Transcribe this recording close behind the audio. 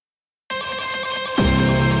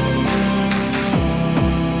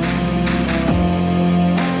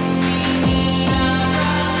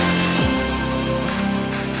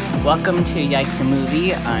Welcome to Yikes a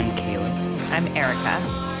Movie. I'm Caleb. I'm Erica.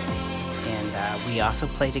 And we also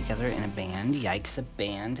play together in a band, Yikes a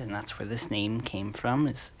Band, and that's where this name came from.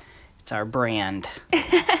 It's our brand.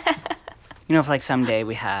 If like someday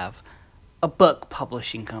we have a book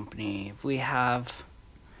publishing company, if we have,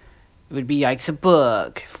 it would be Yikes a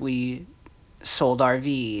Book. If we sold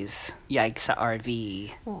RVs, Yikes a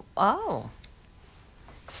RV. Oh.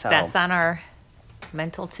 So That's on our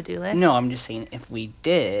mental to-do list? No, I'm just saying if we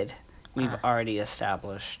did, we've already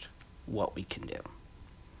established what we can do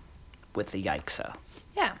with the Yikesa.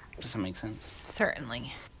 Yeah. Does that make sense?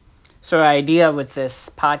 Certainly. So our idea with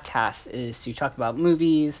this podcast is to talk about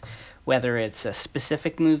movies, whether it's a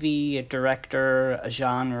specific movie, a director, a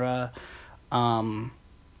genre, or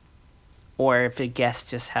if a guest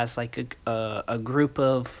just has like a group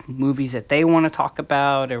of movies that they want to talk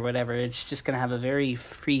about or whatever. It's just going to have a very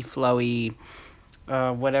free-flowy,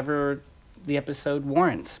 whatever the episode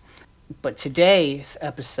warrants. But today's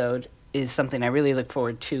episode is something I really look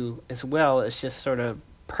forward to as well. It's just sort of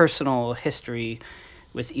personal history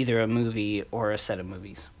with either a movie or a set of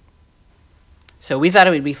movies. So we thought it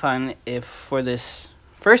would be fun if for this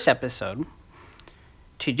first episode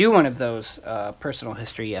to do one of those personal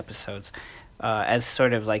history episodes as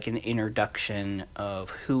sort of like an introduction of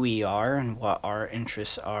who we are and what our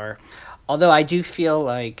interests are. Although I do feel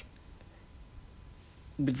like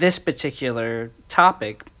this particular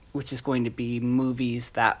topic, which is going to be movies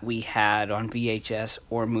that we had on VHS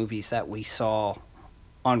or movies that we saw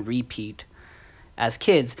on repeat as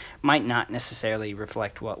kids, might not necessarily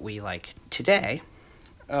reflect what we like today.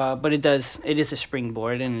 But it is a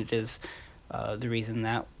springboard, and it is the reason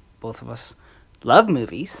that both of us love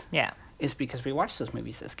movies. Yeah. Is because we watched those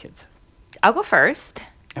movies as kids. I'll go first.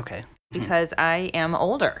 Okay. Because I am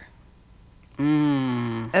older.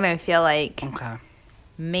 And I feel like okay.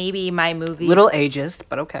 maybe my movies... Little ageist,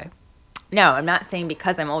 but okay. No, I'm not saying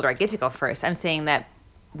because I'm older I get to go first. I'm saying that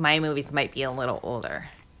my movies might be a little older.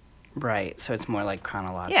 Right, so it's more like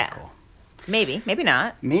chronological. Yeah. Maybe. Maybe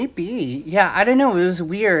not. Maybe. Yeah, I don't know. It was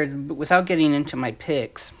weird. But without getting into my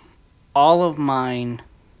picks, all of mine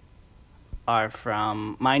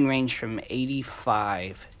range from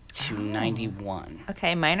 85 to 91.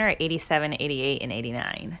 Okay, mine are 87, 88, and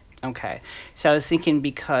 89. Okay. So I was thinking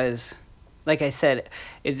because, like I said,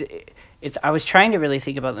 I was trying to really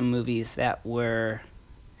think about the movies that were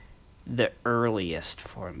the earliest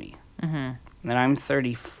for me. Mm-hmm. And I'm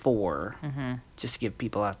 34, just to give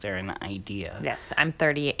people out there an idea. Yes, I'm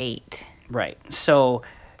 38. Right. So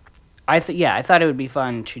I thought it would be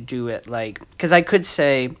fun to do it because I could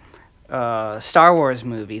say Star Wars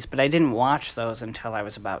movies, but I didn't watch those until I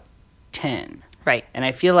was about 10. Right. And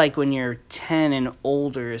I feel like when you're 10 and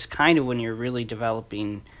older is kind of when you're really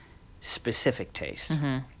developing specific taste.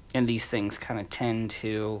 Mm-hmm. And these things kind of tend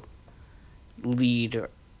to lead,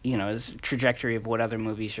 the trajectory of what other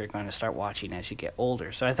movies you're going to start watching as you get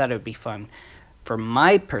older. So I thought it would be fun for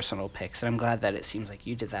my personal picks, and I'm glad that it seems like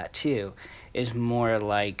you did that too, is more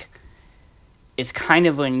like it's kind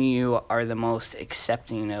of when you are the most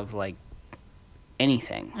accepting of like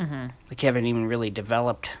anything. Mm-hmm. Like you haven't even really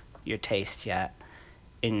developed your taste yet,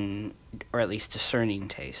 or at least discerning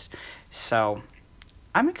taste. So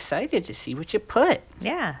I'm excited to see what you put.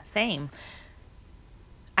 Yeah, same.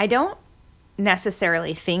 I don't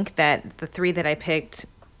necessarily think that the three that I picked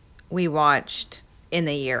we watched in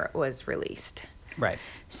the year it was released. Right.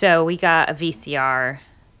 So we got a VCR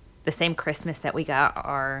the same Christmas that we got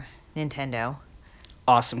our Nintendo.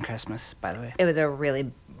 Awesome Christmas, by the way. It was a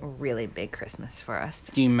really, really big Christmas for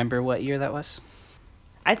us. Do you remember what year that was?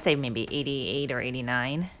 I'd say maybe 88 or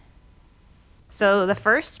 89. So the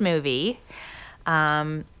first movie,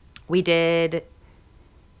 we did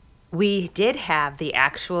have the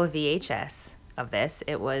actual VHS of this.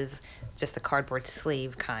 It was just a cardboard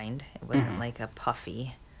sleeve kind. It wasn't like a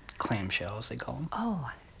puffy. Clamshells, they call them.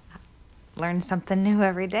 Oh, learn something new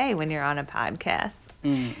every day when you're on a podcast.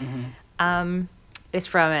 Mm-hmm. It's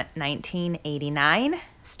from 1989,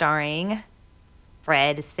 starring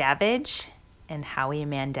Fred Savage and Howie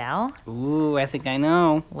Mandel. Ooh, I think I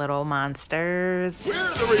know. Little Monsters.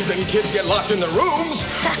 We're the reason kids get locked in the rooms.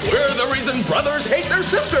 We're the reason brothers hate their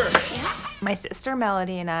sisters. My sister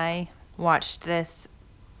Melody and I watched this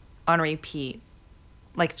on repeat,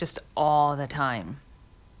 like just all the time.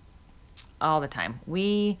 All the time.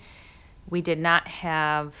 We did not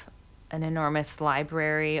have an enormous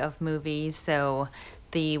library of movies, so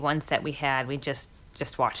the ones that we had, we just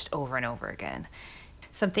watched over and over again.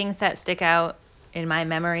 Some things that stick out in my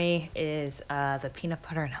memory is the peanut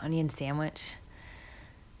butter and onion sandwich.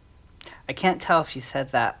 I can't tell if you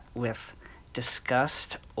said that with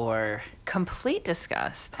disgust or? Complete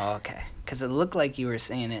disgust. Oh, okay. Because it looked like you were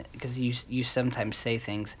saying it, because you sometimes say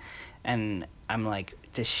things, and I'm like,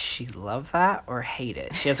 does she love that or hate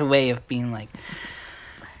it? She has a way of being like,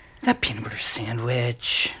 is that peanut butter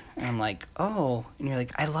sandwich? And I'm like, oh. And you're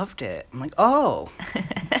like, I loved it. I'm like, oh.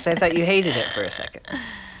 Because I thought you hated it for a second.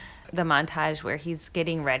 The montage where he's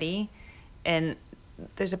getting ready, and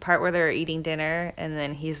there's a part where they're eating dinner, and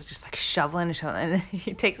then he's just like shoveling, and then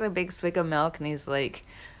he takes a big swig of milk, and he's like,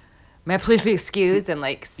 may I please be excused, and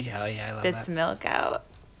like Yeah, I love spits that. milk out.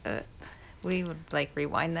 We would like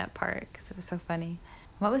rewind that part because it was so funny.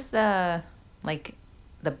 What was the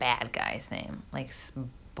bad guy's name? Like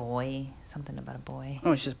boy, something about a boy.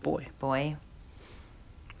 Oh, it's just boy. Boy.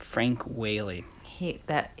 Frank Whaley. He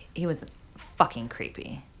was fucking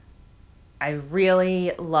creepy. I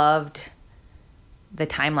really loved the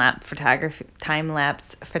time lapse photography.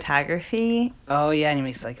 Oh, yeah, and he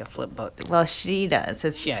makes like a flip book. Well, she does.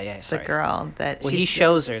 It's Yeah, the sorry. girl that Well, he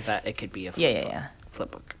shows her that it could be a flip book. Yeah. Flip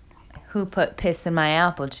book. Who put piss in my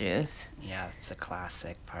apple juice? Yeah, it's a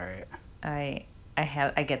classic part. I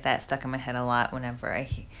get that stuck in my head a lot whenever I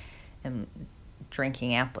am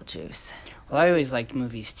drinking apple juice. Well, I always liked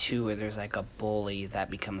movies too where there's like a bully that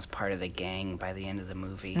becomes part of the gang by the end of the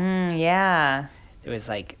movie. Yeah. It was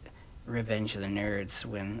like Revenge of the Nerds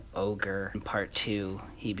when Ogre in part 2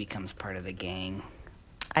 he becomes part of the gang.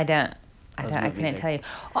 I Those couldn't movies tell are you.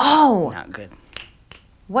 Oh, Not good.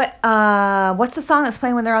 what's the song that's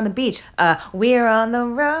playing when they're on the beach? We're on the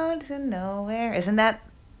road to nowhere. Isn't that?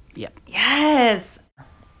 Yep. Yes.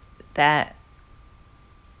 That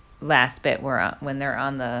last bit when they're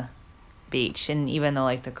on the beach, and even though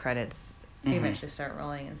like the credits eventually start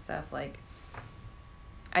rolling and stuff, like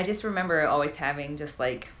I just remember always having just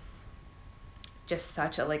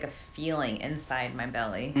such a feeling inside my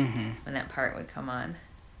belly when that part would come on.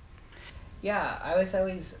 Yeah, I was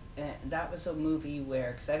always that was a movie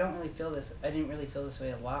where, because I didn't really feel this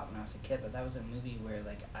way a lot when I was a kid, but that was a movie where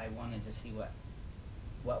like I wanted to see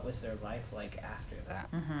what was their life like after that.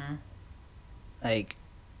 Like,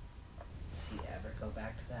 does he ever go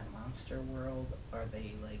back to that monster world? Are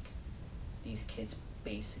they like these kids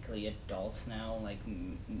basically adults now, like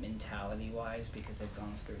mentality wise, because they've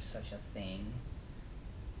gone through such a thing?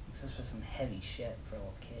 This was some heavy shit for a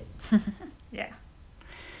little kid. Yeah.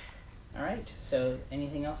 All right, so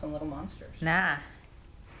anything else on Little Monsters? Nah.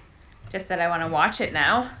 Just that I want to watch it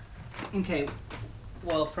now. Okay,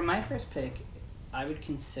 well, for my first pick, I would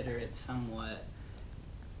consider it somewhat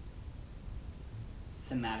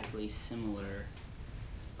thematically similar,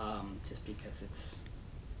 just because it's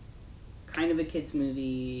kind of a kid's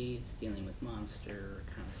movie, it's dealing with monster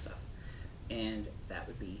kind of stuff, and that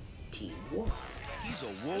would be Teen Wolf. He's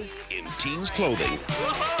a wolf in teen's clothing.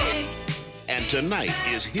 And tonight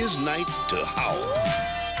is his night to howl.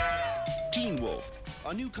 Teen Wolf,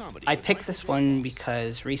 a new comedy. I picked this one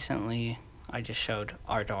because recently I just showed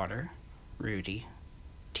our daughter, Rudy,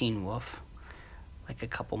 Teen Wolf, like a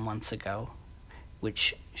couple months ago,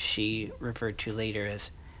 which she referred to later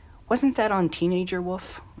as, wasn't that on Teenager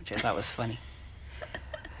Wolf? Which I thought was funny.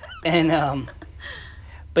 And,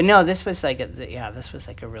 but no, this was like this was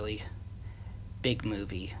like a really big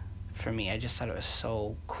movie for me. I just thought it was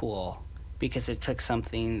so cool because it took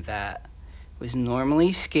something that was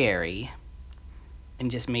normally scary and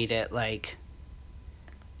just made it like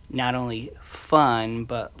not only fun,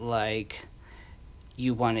 but like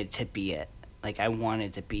you wanted to be it. Like I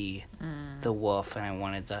wanted to be the wolf, and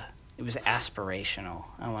it was aspirational.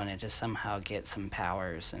 I wanted to somehow get some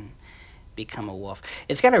powers and become a wolf.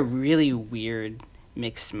 It's got a really weird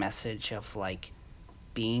mixed message of like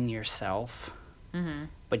being yourself,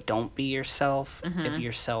 but don't be yourself if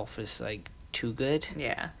yourself is like too good.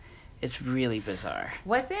 Yeah. It's really bizarre.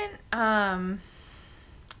 Wasn't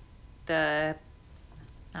the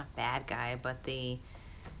not bad guy, but the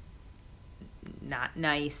not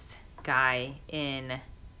nice guy in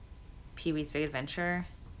Pee-wee's Big Adventure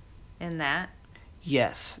in that?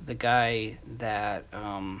 Yes, the guy that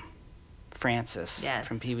Francis Yes.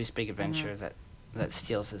 from Pee-wee's Big Adventure that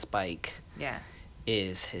steals his bike Yeah.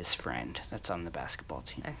 is his friend that's on the basketball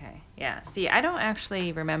team. Okay. Yeah. See, I don't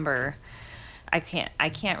actually remember. I can't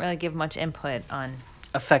really give much input on.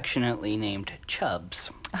 Affectionately named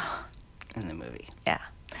Chubbs in the movie. Yeah.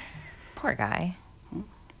 Poor guy.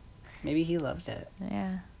 Maybe he loved it.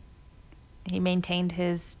 Yeah. He maintained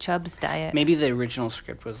his Chubbs diet. Maybe the original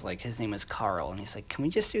script was like his name was Carl, and he's like, "Can we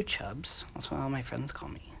just do Chubbs?" That's what all my friends call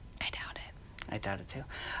me. I doubt it. I doubt it too.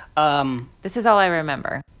 This is all I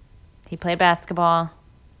remember. He played basketball.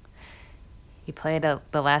 He played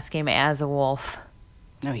the last game as a wolf.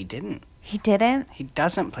 No, he didn't. He didn't? He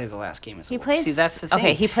doesn't play the last game as a He wolf. plays... See, that's the thing.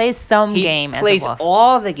 Okay, he plays some He game as plays a wolf.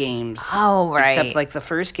 all the games. Oh, right. Except like the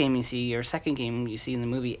first game you see or second game you see in the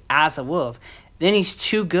movie as a wolf. Then he's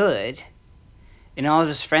too good, and all of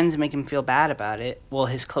his friends make him feel bad about it. Well,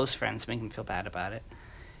 his close friends make him feel bad about it.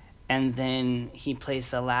 And then he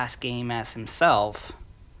plays the last game as himself.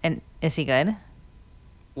 And is he good?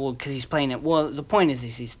 Well, because he's playing it. Well, the point is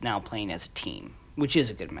he's now playing as a team, which is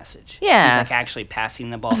a good message. Yeah. He's like actually passing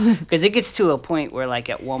the ball. Because it gets to a point where, like,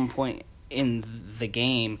 at one point in the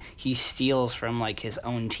game, he steals from, like, his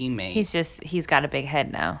own teammate. He's got a big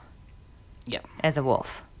head now. Yeah. As a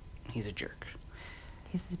wolf. He's a jerk.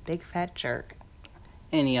 He's a big fat jerk.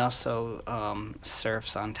 And he also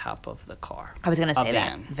surfs on top of the car. I was going to say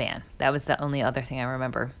van. that. Van. That was the only other thing I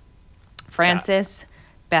remember. Francis,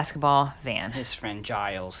 basketball, van. His friend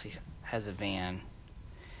Giles, he has a van.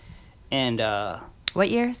 And What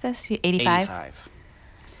year is this? 85? 85.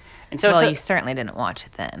 And so Well, it's you certainly didn't watch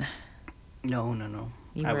it then. No.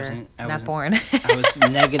 You I were wasn't not born. I was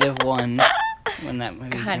 -1 when that movie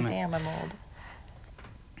God came out. damn, I'm old.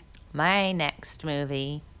 My next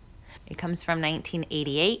movie, it comes from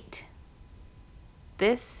 1988.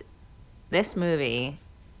 This movie,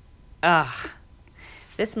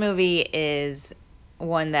 this movie is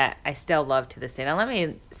one that I still love to this day. Now let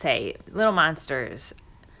me say, Little Monsters,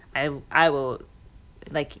 I will,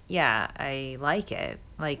 like, yeah, I like it,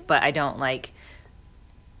 like, but I don't like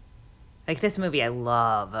this movie I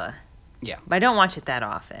love. Yeah. But I don't watch it that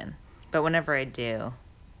often. But whenever I do,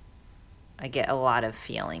 I get a lot of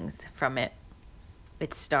feelings from it.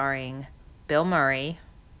 It's starring Bill Murray,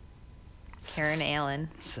 Karen Allen.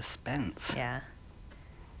 Suspense. Yeah.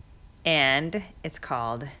 And it's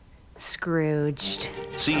called Scrooged.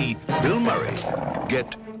 See Bill Murray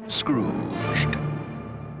get Scrooged.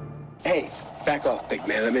 Hey, back off, big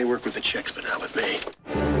man. That may work with the chicks, but not with me.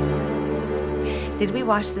 Did we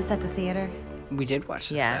watch this at the theater? We did watch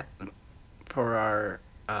this Yeah. for our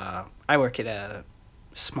I work at a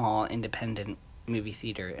small independent movie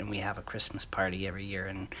theater, and we have a Christmas party every year,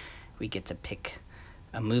 and we get to pick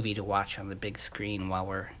a movie to watch on the big screen while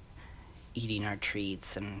we're eating our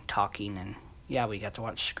treats and talking, and yeah, we got to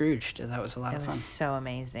watch Scrooged. That was a lot It of was fun. so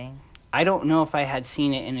amazing. I don't know if I had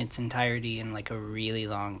seen it in its entirety in like a really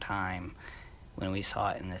long time when we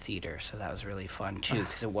saw it in the theater, so that was really fun too,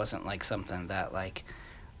 because it wasn't like something that like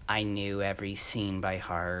I knew every scene by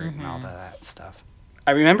heart and all of that stuff.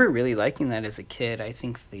 I remember really liking that as a kid. I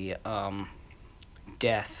think the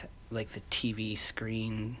death, like the TV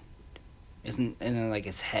screen, isn't, and then like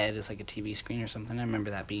its head is like a TV screen or something. I remember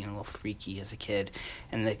that being a little freaky as a kid,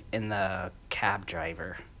 and the cab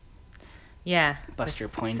driver. Yeah. Buster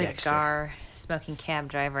the Poindexter. Cigar smoking cab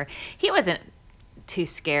driver. He wasn't too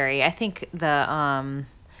scary. I think the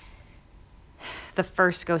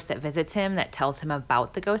first ghost that visits him, that tells him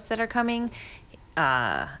about the ghosts that are coming,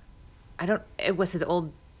 it was his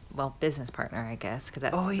old, business partner, I guess, because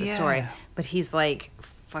that's the story. yeah. But he's like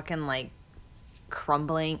fucking like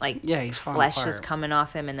crumbling, like Yeah, he's falling flesh is apart. coming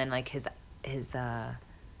off him, and then like his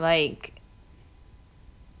like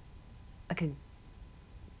a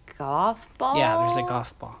golf ball. Yeah, there's a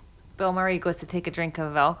golf ball. Bill Murray goes to take a drink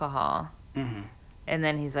of alcohol, Mm-hmm. and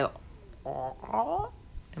then he's like,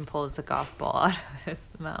 and pulls the golf ball out of his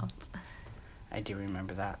mouth. I do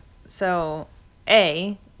remember that. So,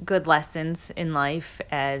 good lessons in life,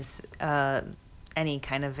 as any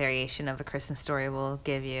kind of variation of A Christmas Story will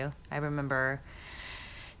give you. I remember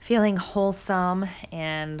feeling wholesome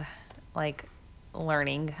and like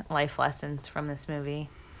learning life lessons from this movie.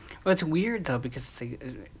 Well, it's weird though because it's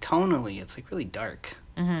like tonally, it's like really dark,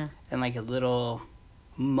 and like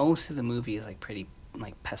most of the movie is like pretty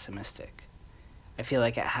like pessimistic. I feel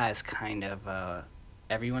like it has kind of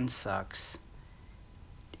everyone sucks,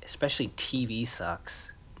 especially TV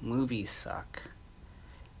sucks, movies suck.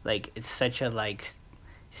 Like it's such a like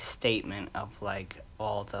statement of like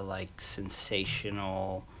all the like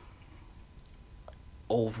sensational,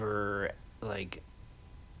 over like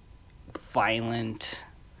violent,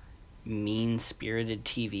 mean-spirited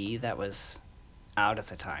TV that was out at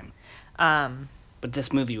the time. But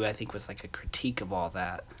this movie, I think, was like a critique of all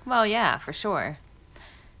that. Well, yeah, for sure.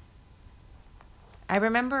 I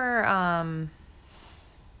remember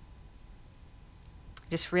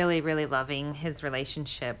just really, really loving his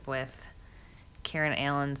relationship with Karen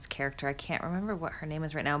Allen's character. I can't remember what her name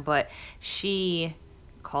is right now, but she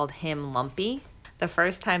called him Lumpy. The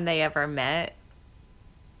first time they ever met,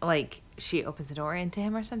 like, she opens the door into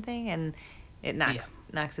him or something, and it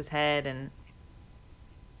knocks his head, and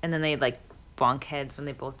then they, like, bonk heads when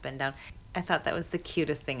they both bend down. I thought that was the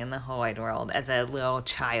cutest thing in the whole wide world as a little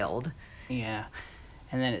child. Yeah.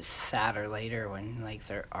 And then it's sadder later when, like,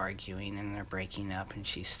 they're arguing and they're breaking up and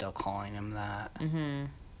she's still calling him that. Mm-hmm.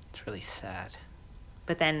 It's really sad.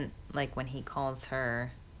 But then, like, when he calls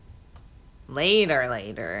her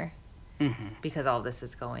later, Mm-hmm. because all this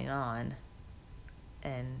is going on,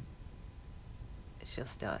 and she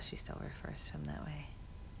still refers to him that way.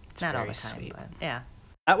 It's Not all very the time, sweet. but yeah.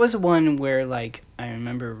 That was one where, like, I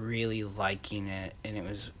remember really liking it, and it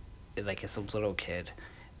was, like, as a little kid,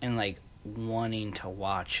 and, like, wanting to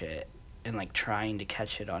watch it, and, like, trying to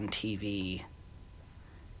catch it on TV,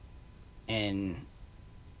 and,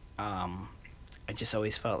 I just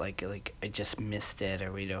always felt like I just missed it,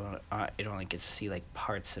 or I don't like get to see, like,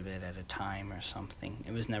 parts of it at a time or something.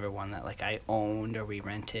 It was never one that, like, I owned or we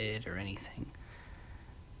rented or anything,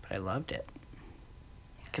 but I loved it.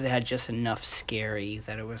 Because it had just enough scary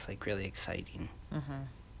that it was, like, really exciting. Mm-hmm.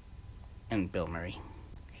 And Bill Murray.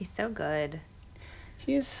 He's so good.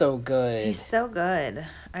 He is so good. He's so good.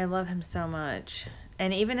 I love him so much.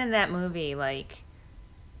 And even in that movie, like,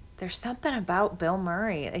 there's something about Bill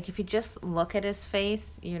Murray. Like, if you just look at his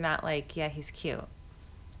face, you're not like, yeah, he's cute.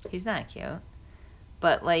 He's not cute.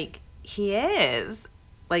 But, like, he is.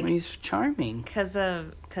 Like, He's charming. because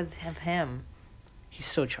of him. He's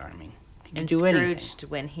so charming. He can And do anything.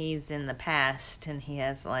 Scrooged, when he's in the past and he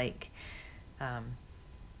has, like,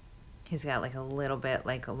 he's got, like, a little bit,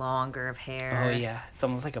 like, longer of hair. Oh, yeah. It's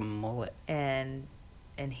almost like a mullet. And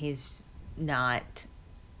he's not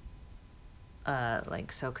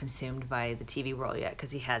like so consumed by the TV world yet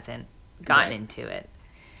because he hasn't gotten Right. into it,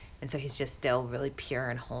 and so he's just still really pure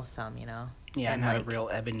and wholesome, you know. Yeah, and not like, a real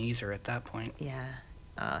Ebenezer at that point. Yeah,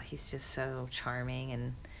 he's just so charming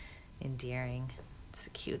and endearing. It's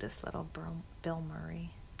the cutest little Bill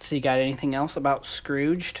Murray. So you got anything else about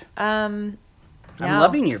Scrooged? No. I'm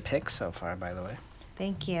loving your pick so far, by the way.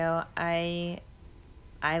 Thank you. I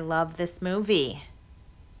love this movie.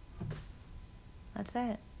 That's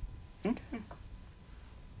it. Okay.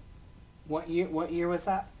 What year was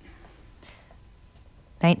that?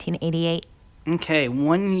 1988. Okay,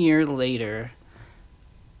 1 year later,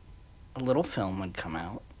 a little film would come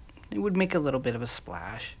out. It would make a little bit of a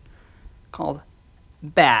splash, called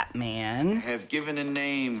Batman. Have given a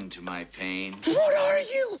name to my pain. What are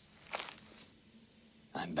you?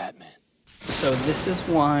 I'm Batman. So this is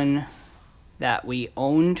one that we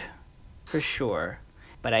owned for sure,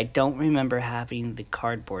 but I don't remember having the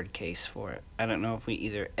cardboard case for it. I don't know if we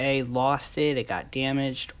either A, lost it, it got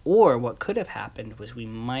damaged, or what could have happened was we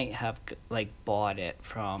might have, like, bought it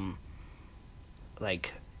from,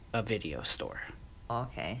 like, a video store.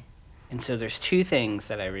 Okay. And so there's two things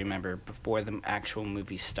that I remember before the actual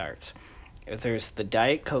movie starts. There's the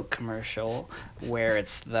Diet Coke commercial where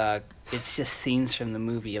it's just scenes from the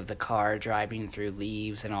movie of the car driving through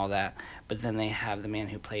leaves and all that. But then they have the man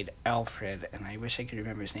who played Alfred, and I wish I could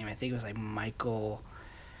remember his name. I think it was like Michael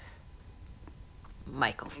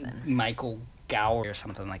Gower or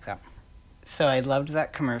something like that. So I loved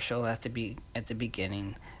that commercial at the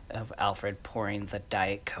beginning of Alfred pouring the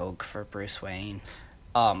Diet Coke for Bruce Wayne.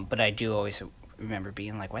 But I do always remember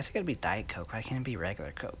being like, why is it gotta be Diet Coke? Why can't it be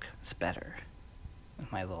regular Coke? It's better.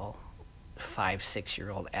 With my little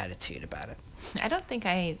 5-6-year-old attitude about it. I don't think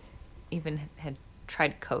I even had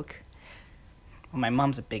tried Coke. Well, my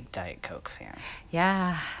mom's a big Diet Coke fan.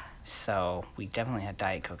 Yeah. So we definitely had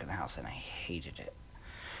Diet Coke in the house, and I hated it.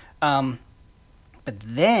 But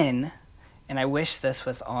then, and I wish this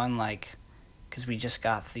was on, like, because we just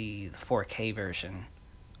got the 4K version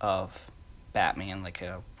of Batman like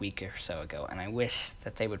a week or so ago, and I wish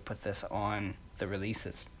that they would put this on the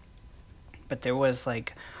releases. But there was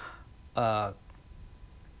like it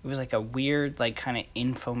was like a weird, like, kind of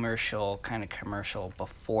infomercial kind of commercial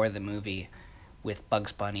before the movie with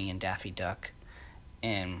Bugs Bunny and Daffy Duck,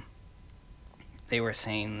 and they were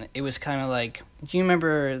saying it was kind of like, do you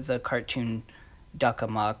remember the cartoon Duck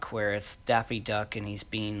Amuck where it's Daffy Duck and he's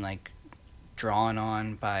being, like, drawn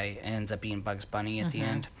on by, ends up being Bugs Bunny at the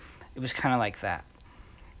end? It was kind of like that.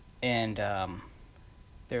 And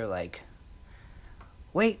they're like,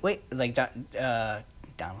 wait, like, Donald.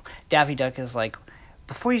 Daffy Duck is like,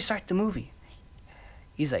 before you start the movie,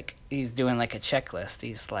 he's doing like a checklist.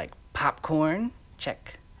 He's like, popcorn,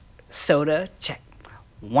 check. Soda, check.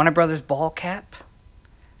 Warner Brothers ball cap?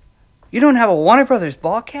 You don't have a Warner Brothers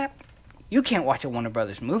ball cap? You can't watch a Warner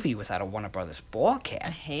Brothers movie without a Warner Brothers ball I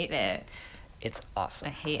cap. hate it. It's awesome.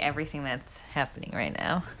 I hate everything that's happening right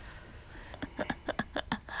now.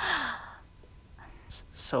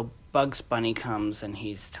 So Bugs Bunny comes and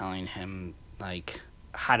he's telling him, like,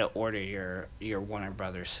 how to order your Warner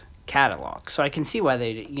Brothers catalog. So I can see why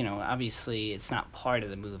they, obviously it's not part of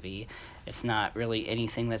the movie. It's not really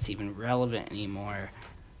anything that's even relevant anymore.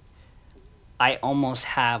 I almost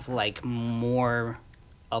have like more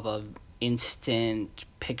of a instant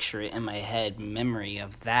picture in my head memory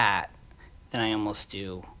of that than I almost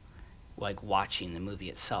do like watching the movie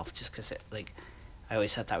itself, just because I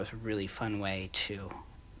always thought that was a really fun way to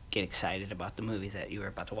get excited about the movie that you were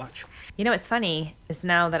about to watch. You know what's funny is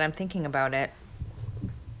now that I'm thinking about it,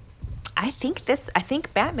 I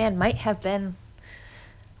think Batman might have been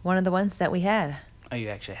one of the ones that we had. Oh, you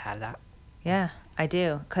actually had that? Yeah, I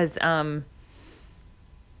do. Because, I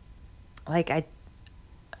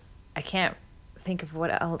can't think of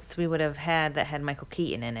what else we would have had that had Michael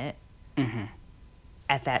Keaton in it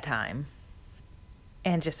at that time.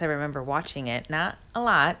 And just I remember watching it, not a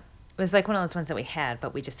lot. It was like one of those ones that we had,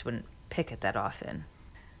 but we just wouldn't pick it that often.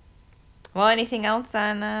 Well, anything else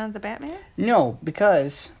on the Batman? No,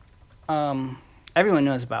 because everyone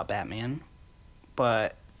knows about Batman,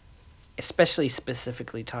 but especially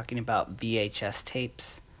specifically talking about VHS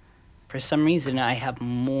tapes, for some reason I have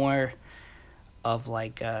more of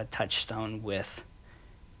like a touchstone with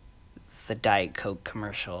the Diet Coke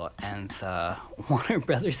commercial and the Warner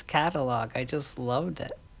Brothers catalog. I just loved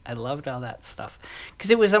it. I loved all that stuff.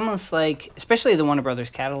 Because it was almost like, especially the Warner Brothers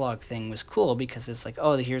catalog thing was cool because it's like,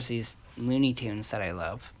 oh, here's these Looney Tunes that I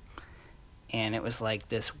love. And it was like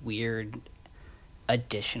this weird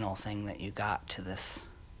additional thing that you got to this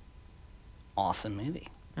awesome movie.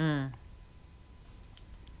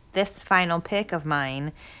 This final pick of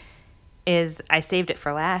mine is, I saved it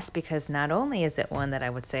for last because not only is it one that I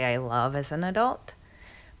would say I love as an adult,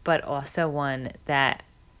 but also one that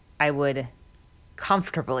I would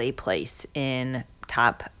comfortably place in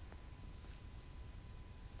top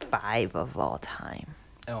 5 of all time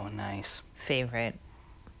Oh, nice. favorite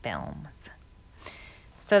films.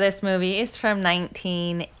 So this movie is from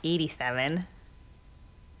 1987.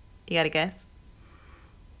 You got a guess?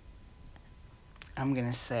 I'm going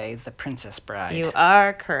to say The Princess Bride You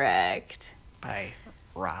are correct. by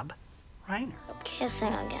Rob Reiner.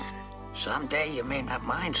 Kissing again. Someday you may not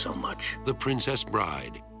mind so much. The Princess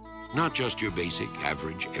Bride. Not just your basic,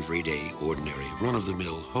 average, everyday, ordinary,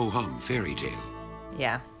 run-of-the-mill, ho-hum fairy tale.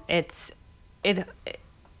 Yeah, I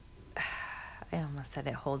almost said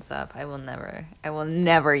it holds up. I will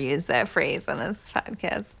never use that phrase on this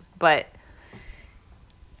podcast, but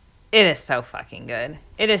it is so fucking good.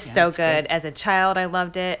 It is so good. As a child, I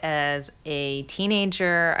loved it. As a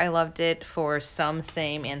teenager, I loved it for some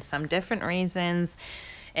same and some different reasons.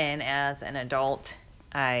 And as an adult,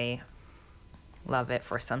 I love it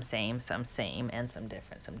for some same, and some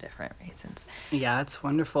different reasons. Yeah, it's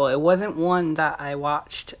wonderful. It wasn't one that I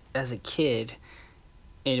watched as a kid.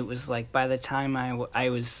 It was like by the time it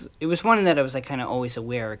was one that I was like kind of always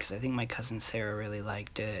aware because I think my cousin Sarah really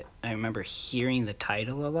liked it. I remember hearing the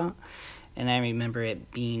title a lot, and I remember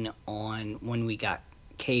it being on when we got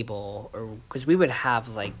cable, or because we would have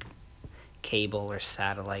like cable or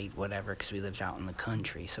satellite, whatever, because we lived out in the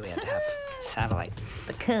country, so we had to have satellite.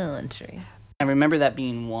 The country. I remember that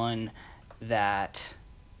being one that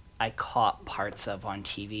I caught parts of on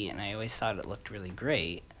TV, and I always thought it looked really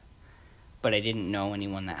great. But I didn't know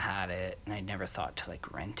anyone that had it, and I never thought to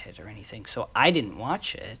like rent it or anything. So I didn't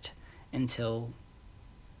watch it until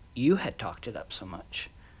you had talked it up so much.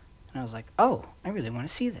 And I was like, oh, I really want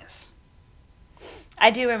to see this. I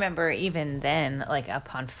do remember even then, like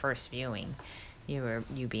upon first viewing, you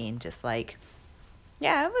being just like,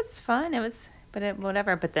 yeah, it was fun.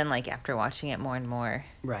 Whatever. But then like after watching it more and more.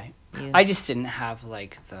 Right. I just didn't have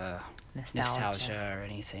like the nostalgia or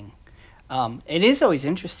anything. It is always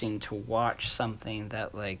interesting to watch something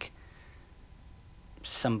that like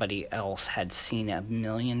somebody else had seen a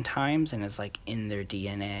million times and is like in their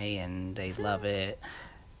DNA and they love it,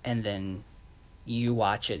 and then you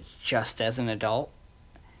watch it just as an adult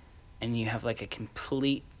and you have like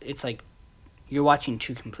it's like you're watching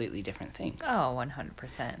two completely different things. Oh,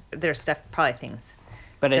 100%. There's probably things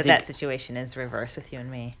but I think that situation is reversed with you and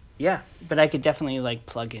me. Yeah, but I could definitely like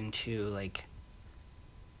plug into like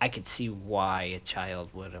I could see why a child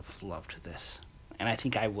would have loved this. And I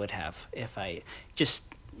think I would have if I just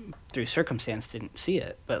through circumstance didn't see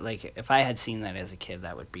it. But like if I had seen that as a kid,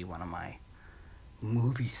 that would be one of my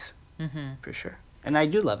movies for sure. And I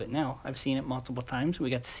do love it now. I've seen it multiple times. We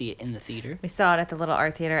got to see it in the theater. We saw it at the Little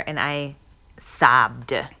Art Theater and I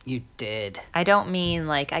sobbed. You did. I don't mean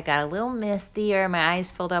like I got a little misty or my eyes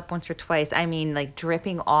filled up once or twice. I mean like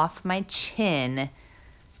dripping off my chin.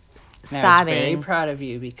 And sobbing. I was very proud of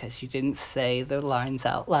you because you didn't say the lines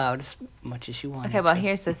out loud as much as you wanted. Okay, well,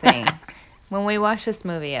 here's the thing. When we watch this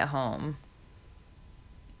movie at home,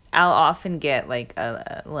 I'll often get like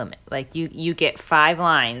a limit. Like you get 5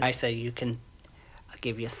 lines. I say I'll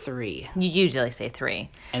give you 3. You usually say 3.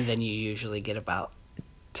 And then you usually get about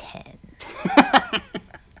 10.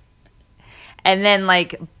 And then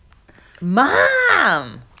like,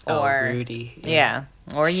 Mom! Or Rudy. Yeah.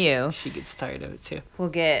 Or you. She gets tired of it too.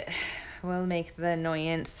 We'll make the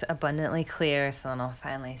annoyance abundantly clear so then I'll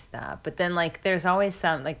finally stop. But then like there's always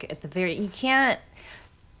some like at the very you can't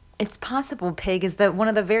It's Possible Pig is one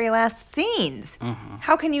of the very last scenes. Mm-hmm.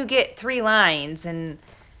 How can you get 3 lines and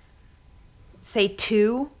say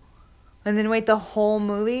 2 and then wait the whole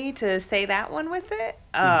movie to say that one with it?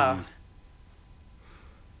 Oh. Mm-hmm.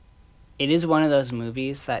 It is one of those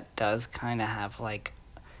movies that does kind of have like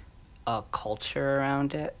a culture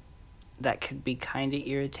around it that could be kind of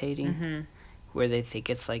irritating, Mm-hmm. where they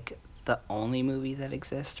think it's like the only movie that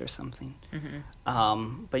exists or something.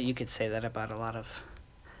 Mm-hmm. But you could say that about a lot of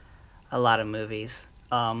movies.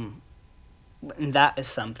 And that is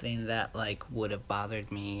something that like would have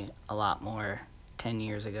bothered me a lot more 10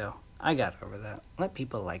 years ago. I got over that. Let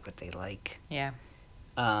people like what they like. Yeah.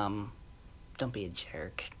 Don't be a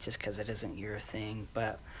jerk just because it isn't your thing.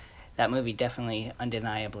 But that movie definitely,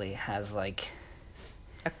 undeniably, has like,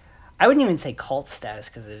 I wouldn't even say cult status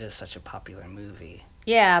because it is such a popular movie.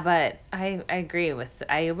 Yeah, but I agree with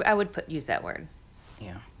I would use that word.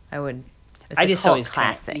 Yeah. I would. It's I a just cult always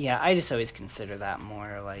classic. I just always consider that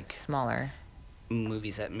more like Smaller.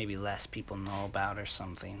 movies that maybe less people know about or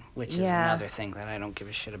something, which is Yeah. another thing that I don't give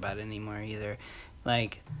a shit about anymore either.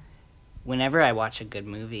 Like, whenever I watch a good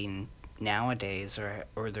movie nowadays,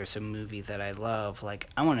 or there's a movie that I love, like,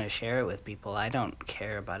 I want to share it with people. I don't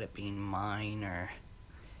care about it being mine, or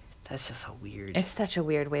that's just a weird. It's such a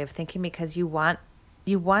weird way of thinking because you want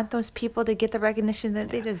those people to get the recognition that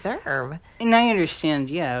they deserve. And I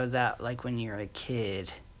understand, yeah, that like when you're a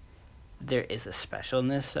kid, there is a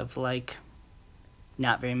specialness of like,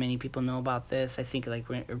 not very many people know about this. I think like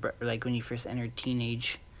when you first enter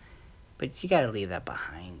teenage, but you got to leave that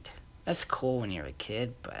behind. That's cool when you're a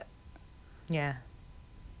kid, but Yeah.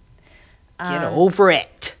 get over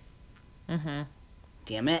it. Mm-hmm.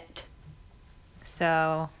 Damn it.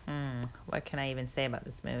 So, what can I even say about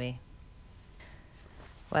this movie?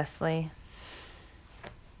 Wesley.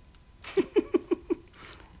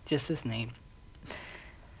 Just his name.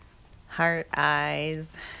 Heart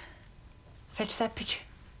eyes. Fetch that picture.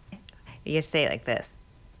 You say it like this.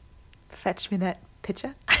 Fetch me that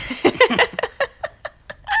picture.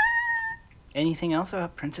 Anything else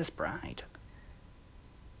about Princess Bride?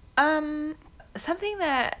 Something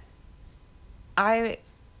that I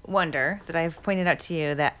wonder, that I've pointed out to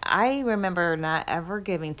you, that I remember not ever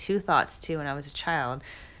giving 2 thoughts to when I was a child,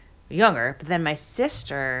 younger, but then my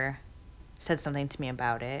sister said something to me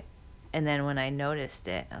about it, and then when I noticed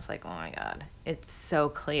it, I was like, oh my God, it's so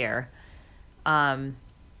clear,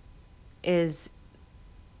 is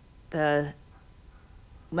the,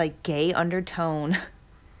 like, gay undertone,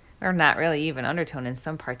 or not really even undertone, in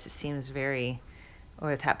some parts it seems very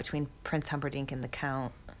over the top between Prince Humperdinck and the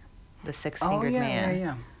Count, the six-fingered man.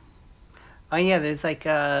 Yeah. Oh, yeah, there's like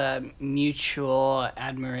a mutual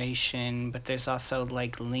admiration, but there's also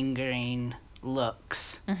like lingering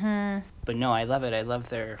looks. Mm-hmm. But no, I love it. I love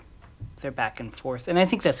their back and forth. And I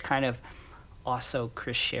think that's kind of also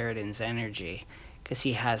Chris Sheridan's energy, because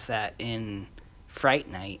he has that in Fright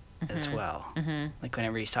Night as well. Mm-hmm. Like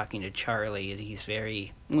whenever he's talking to Charlie, he's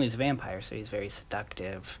he's a vampire, so he's very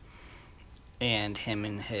seductive. And him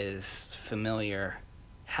and his familiar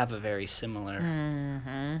have a very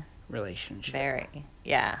similar relationship. Very,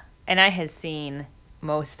 yeah. And I had seen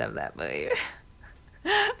most of that movie.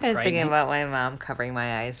 I was thinking about my mom covering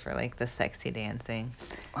my eyes for like the sexy dancing.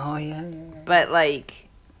 Oh, yeah. But like,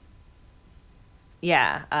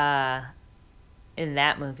 yeah, in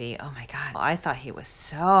that movie, oh my God, I thought he was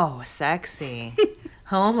so sexy.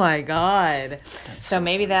 Oh my God. So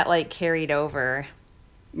maybe that like carried over.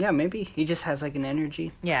 Yeah, maybe. He just has like an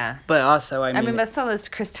energy. Yeah. But also, I mean but so does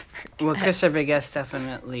Christopher Guest. well, Christopher Guest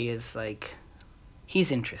definitely is like,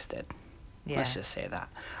 he's interested. Yeah. Let's just say that.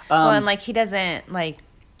 Well, and like he doesn't, like,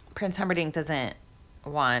 Prince Humperdinck doesn't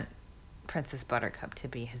want Princess Buttercup to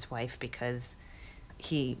be his wife because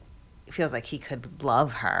he feels like he could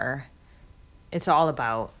love her. It's all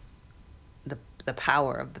about the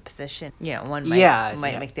power of the position. You know, one might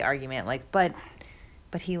make the argument like, but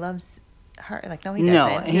he loves her. Like, no, he doesn't.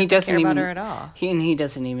 No, and he doesn't care even, about her at all. He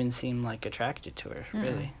doesn't even seem like attracted to her,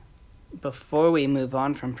 really. Before we move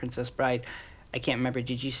on from Princess Bride, I can't remember,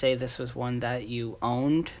 did you say this was one that you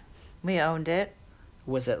owned? We owned it.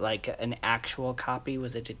 Was it like an actual copy?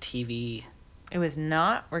 Was it a TV? It was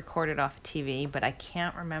not recorded off TV, but I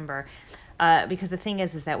can't remember. because the thing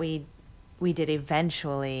is that we did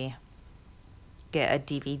eventually get a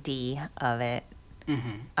DVD of it.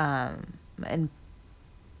 And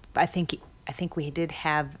I think we did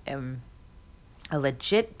have a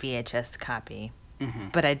legit VHS copy,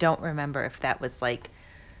 but I don't remember if that was like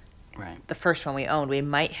the first one we owned. We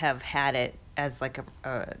might have had it as like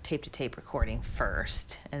a tape-to-tape recording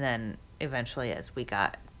first, and then eventually as we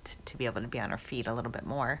got to be able to be on our feet a little bit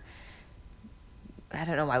more. I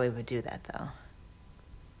don't know why we would do that, though.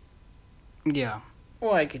 Yeah.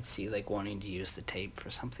 Well, I could see, like, wanting to use the tape for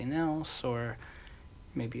something else, or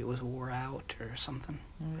maybe it was wore out or something.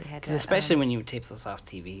 Because especially when you would tape those off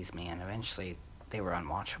TVs, man, eventually they were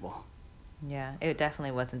unwatchable. Yeah, it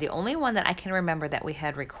definitely wasn't. The only one that I can remember that we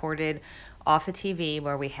had recorded off the TV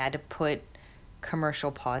where we had to put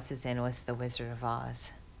commercial pauses in was The Wizard of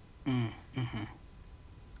Oz.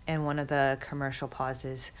 And one of the commercial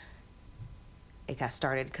pauses, it got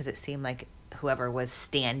started because it seemed like whoever was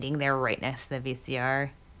standing there right next to the VCR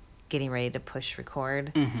getting ready to push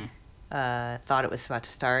record thought it was about to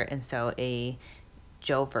start, and so a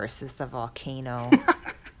Joe versus the volcano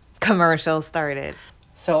commercial started.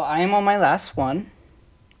 So I am on my last one,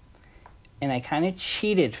 and I kind of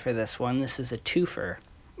cheated for this one. This is a twofer,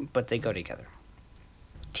 but they go together.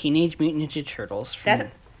 Teenage Mutant Ninja Turtles from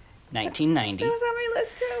 1990. That was on my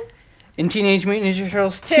list too. And Teenage Mutant Ninja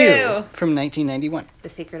Turtles 2 from 1991. The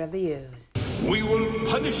Secret of the Ooze. We will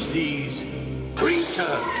punish these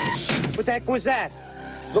creatures. What the heck was that?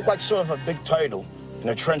 Looked like sort of a big turtle in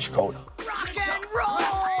a trench coat. Rock and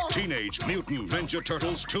roll! Teenage Mutant Ninja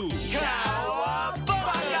Turtles 2. Cowabunga!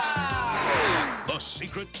 The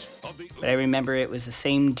Secret of the But I remember it was the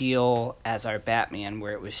same deal as our Batman,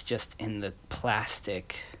 where it was just in the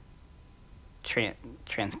plastic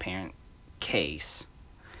transparent case.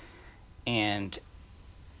 And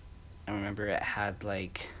I remember it had,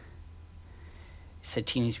 like, it said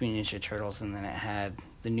Teenage Mutant Ninja Turtles, and then it had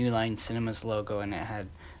the New Line Cinemas logo, and it had,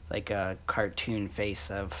 like, a cartoon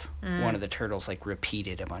face of one of the turtles, like,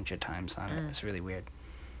 repeated a bunch of times on it. It was really weird.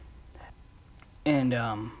 And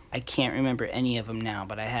I can't remember any of them now,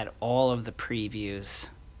 but I had all of the previews.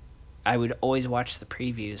 I would always watch the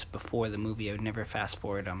previews before the movie. I would never fast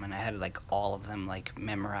forward them, and I had, like, all of them, like,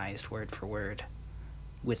 memorized word for word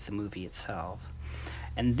with the movie itself.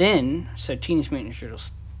 And then, so Teenage Mutant Ninja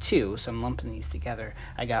Turtles 2, so I'm lumping these together,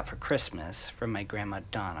 I got for Christmas from my grandma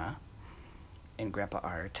Donna and Grandpa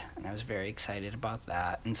Art, and I was very excited about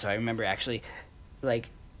that. And so I remember actually, like,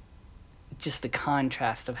 just the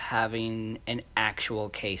contrast of having an actual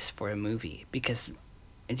case for a movie, because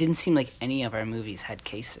it didn't seem like any of our movies had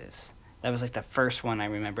cases. That was, like, the first one I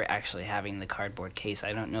remember actually having the cardboard case.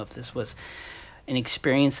 I don't know if this was an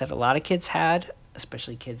experience that a lot of kids had,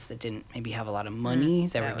 especially kids that didn't maybe have a lot of money,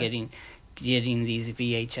 that were getting these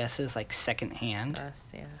VHSs, like, secondhand.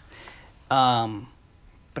 Us, yeah.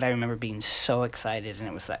 But I remember being so excited, and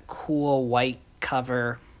it was that cool white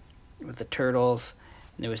cover with the turtles,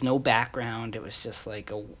 and there was no background. It was just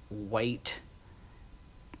like a white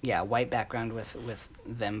background with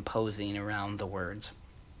them posing around the words.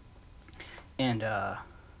 And I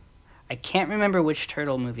can't remember which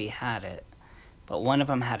turtle movie had it, but one of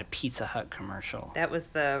them had a Pizza Hut commercial. That was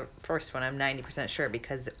the first one, I'm 90% sure,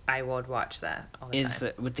 because I would watch that all the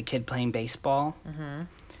time. With the kid playing baseball.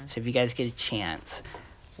 So if you guys get a chance,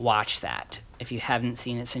 watch that. If you haven't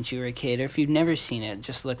seen it since you were a kid, or if you've never seen it,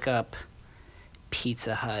 just look up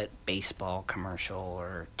Pizza Hut baseball commercial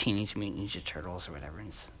or Teenage Mutant Ninja Turtles or whatever, and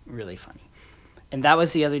it's really funny. And that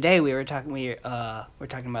was the other day we were talking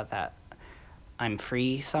about that I'm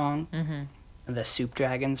Free song. The Soup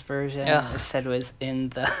Dragons version. It said was in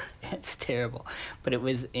the it's terrible, but it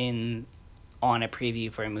was on a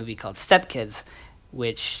preview for a movie called Step Kids,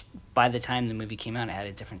 which by the time the movie came out it had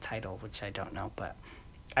a different title, which I don't know, but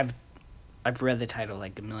I've read the title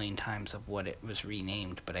like a million times of what it was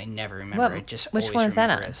renamed, but I never remember. Which one is that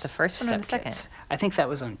on? The first one or the second? I think that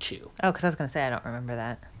was on 2. Oh, because I was going to say I don't remember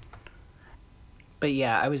that. But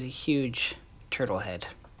yeah, I was a huge turtle head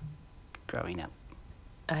growing up.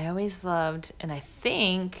 I always loved, and I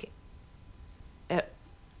think I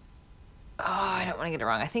don't want to get it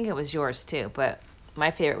wrong. I think it was yours too, but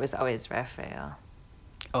my favorite was always Raphael.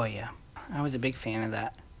 Oh yeah, I was a big fan of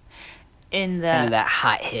that. Fan of that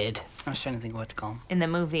hothead. I was trying to think of what to call him. In the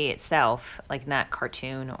movie itself, like not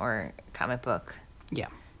cartoon or comic book. Yeah.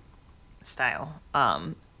 Style.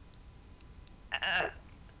 I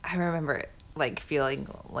remember like feeling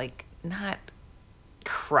like not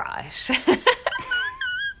crush.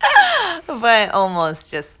 But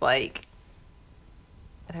almost just like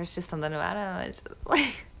there's just something about him. It's just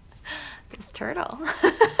like this turtle.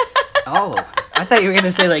 Oh, I thought you were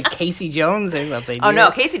gonna say like Casey Jones or something. Oh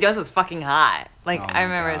no, Casey Jones was fucking hot. Like Oh, I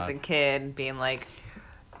remember God. as a kid being like,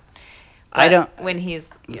 I don't. when he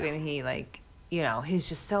like, you know, he's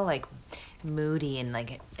just so like moody and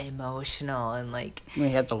like emotional and like, We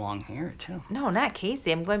had the long hair too. no, not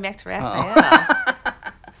Casey. I'm going back to Oh.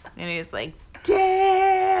 Raphael. And he's like,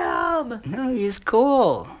 damn. No, he's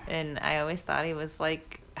cool. And I always thought he was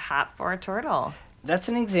like hot for a turtle. That's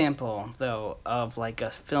an example, though, of like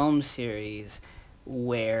a film series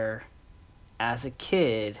where, as a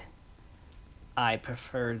kid, I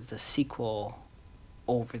preferred the sequel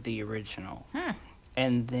over the original.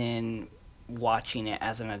 And then watching it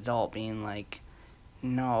as an adult, being like,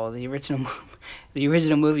 no, the original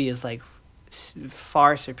movie is like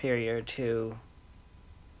far superior to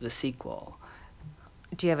the sequel.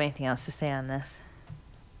 Do you have anything else to say on this?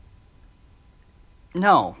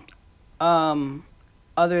 No.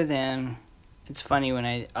 Other than, it's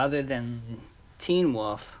funny other than Teen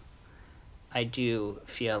Wolf, I do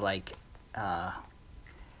feel like, I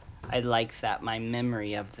like that my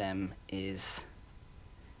memory of them is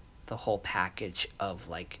the whole package of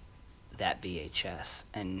like that VHS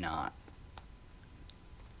and not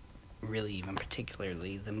really even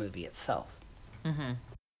particularly the movie itself. Mm-hmm.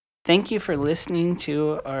 Thank you for listening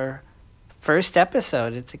to our first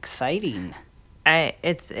episode. It's exciting.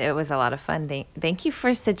 It was a lot of fun. Thank you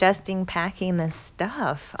for suggesting packing this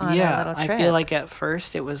stuff on our little trip. I feel like at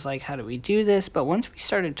first it was like, how do we do this? But once we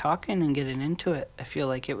started talking and getting into it, I feel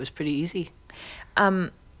like it was pretty easy.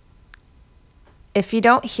 If you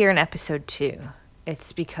don't hear in episode 2,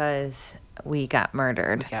 it's because we got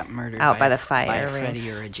murdered. Got murdered out by the by fire a ring.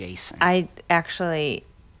 Freddy or a Jason. I actually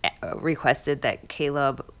requested that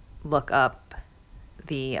Caleb look up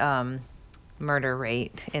the murder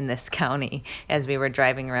rate in this county as we were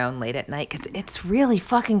driving around late at night because it's really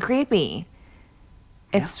fucking creepy.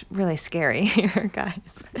 It's really scary here,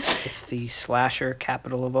 guys. It's the slasher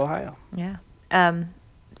capital of Ohio. Yeah.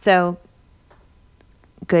 So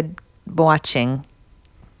good watching.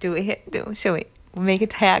 Should we make a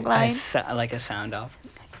tagline? Like a sound off.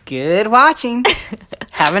 Good watching.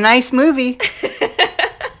 Have a nice movie.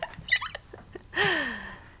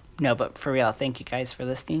 No, but for real, thank you guys for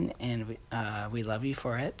listening, and we love you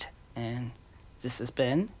for it. And this has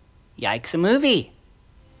been Yikes a Movie.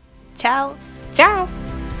 Ciao. Ciao.